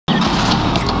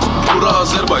Bura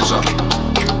Azərbaycan.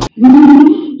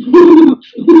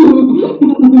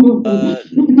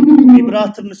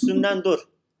 Vibratorun üstündən dur.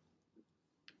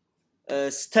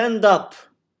 Stand up.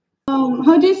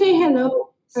 How do you say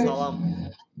hello? Salam.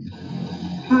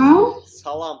 How?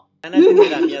 Salam. Mənə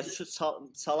bilmirəm ya, şu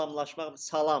salamlaşmaq,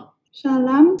 salam.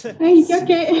 Shalom. Hey,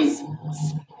 okay.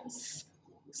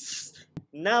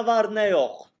 Nə var, nə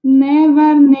yox? Ne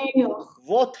var ne yok.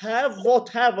 What have, what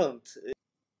haven't?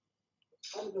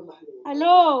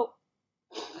 Hello.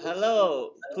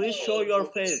 Hello, please show your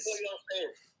face.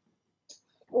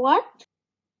 What?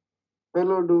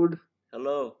 Hello, dude.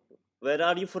 Hello, where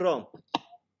are you from?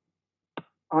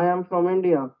 I am from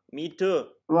India. Me too.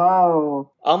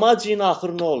 Wow. Amacın axır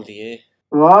nə oldu?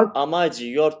 What? Amacı,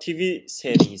 your TV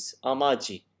series,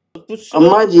 Amacı. Bu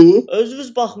Amacı?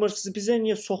 Özünüz baxmırsınız, bizə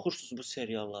niyə soxursunuz bu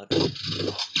serialları?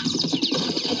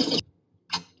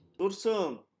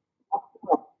 Dursun.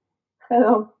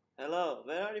 Hello. Hello,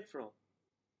 where are you from?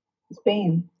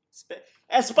 Spain.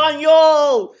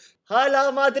 Espanol!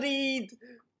 Hala Madrid!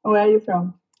 Where are you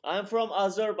from? I'm from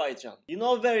Azerbaijan. You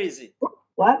know where is it?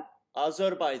 What?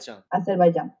 Azerbaijan.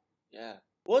 Azerbaijan. Yeah.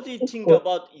 What do you think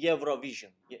about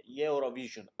Eurovision?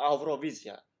 Eurovision.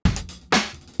 Avrovision.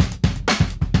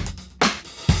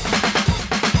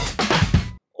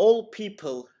 All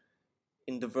people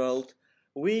in the world,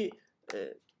 we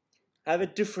have a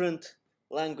different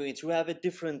language, we have a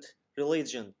different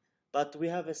religion, but we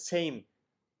have the same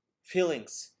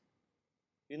feelings.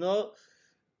 You know?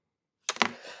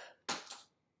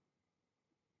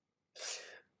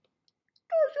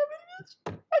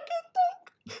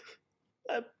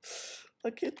 I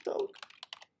can't talk.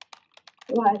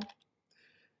 Why?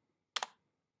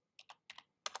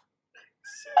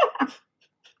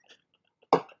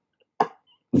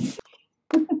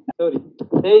 Sorry.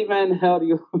 Hey man, how are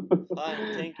you?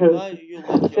 Fine, thank you. Why you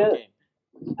like your game?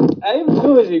 I'm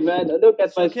losing, man. Look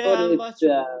at my Okay, I'm story.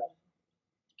 watching.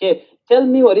 Okay, tell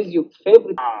me what is your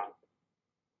favorite?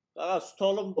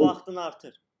 Stolum vaxtın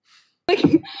artır.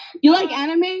 You like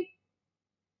anime?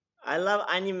 I love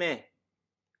anime.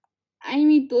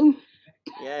 Anime too.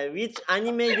 Yeah, which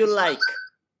anime you like?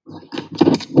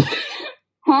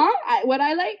 Huh? What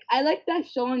I like that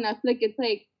show on Netflix. It's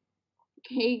like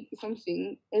K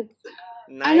something. It's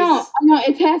Nice. I know.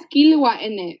 It has Killua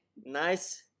in it.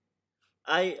 Nice.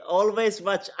 I always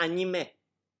watch anime.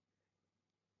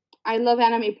 I love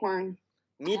anime porn.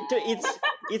 Me too.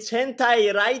 It's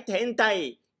hentai, right?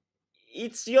 Hentai.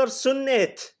 It's your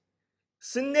sunnet.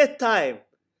 Sunnet time.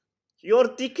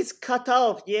 Your dick is cut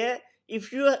off, yeah?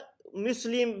 If you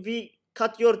Muslim, we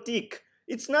cut your dick.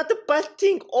 It's not a bad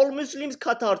thing. All Muslims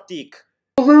cut our dick.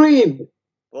 Wolverine!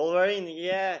 Wolverine,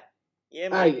 yeah. Yeah,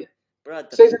 my Aye. brother.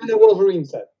 Say something that Wolverine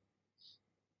said.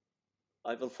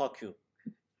 I will fuck you.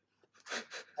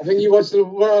 I think you watched the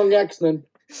wrong accent.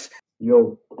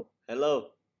 Yo.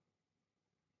 Hello.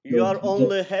 You are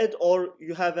only head or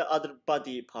you have other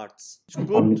body parts? It's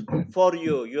good for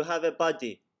you. You have a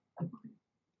body.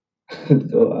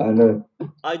 So, I know.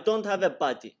 I don't have a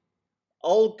body.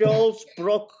 All girls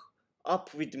broke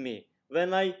up with me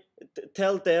when I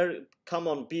tell them, come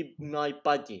on, be my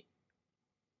body.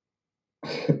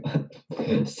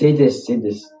 Say this.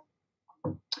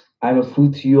 I'm a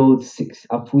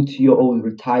 40-year-old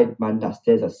retired man that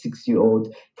stares at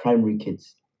 6-year-old primary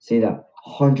kids. Say that.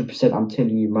 100%, I'm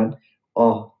telling you, man.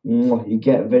 Oh, you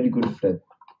get very good friend.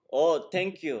 Oh,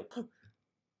 thank you.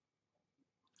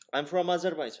 I'm from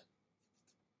Azerbaijan.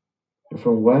 You're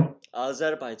from where?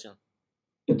 Azerbaijan.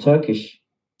 You're Turkish.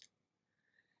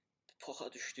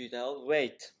 Poxa düşdük də.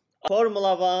 Wait.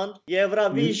 Formula 1,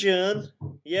 Eurovision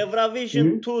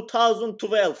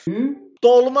 2012.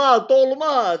 Dolma.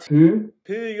 Hü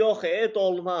yox,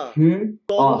 dolma.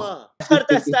 Dolma. Çıxar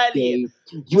dəstəliyi.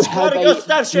 Çıxar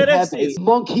göstər şerefsiz.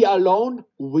 Monkey alone,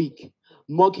 weak.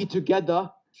 Monkey together,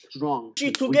 strong.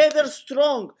 Together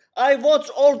strong. I watch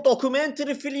all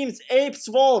documentary films. Apes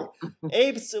War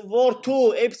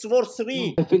 2, Apes War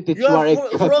 3. I think that You are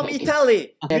from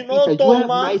Italy. You know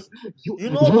dolma. You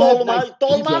know dolma.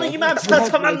 Dolmanı yeməmsən,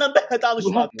 sən məndən belə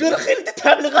danışma. 40 ildir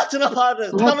təbliğatını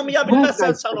aparırıq. Tanımaya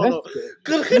bilməzsən sən onu.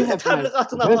 40 ildir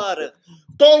təbliğatını aparırıq.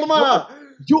 Dolma.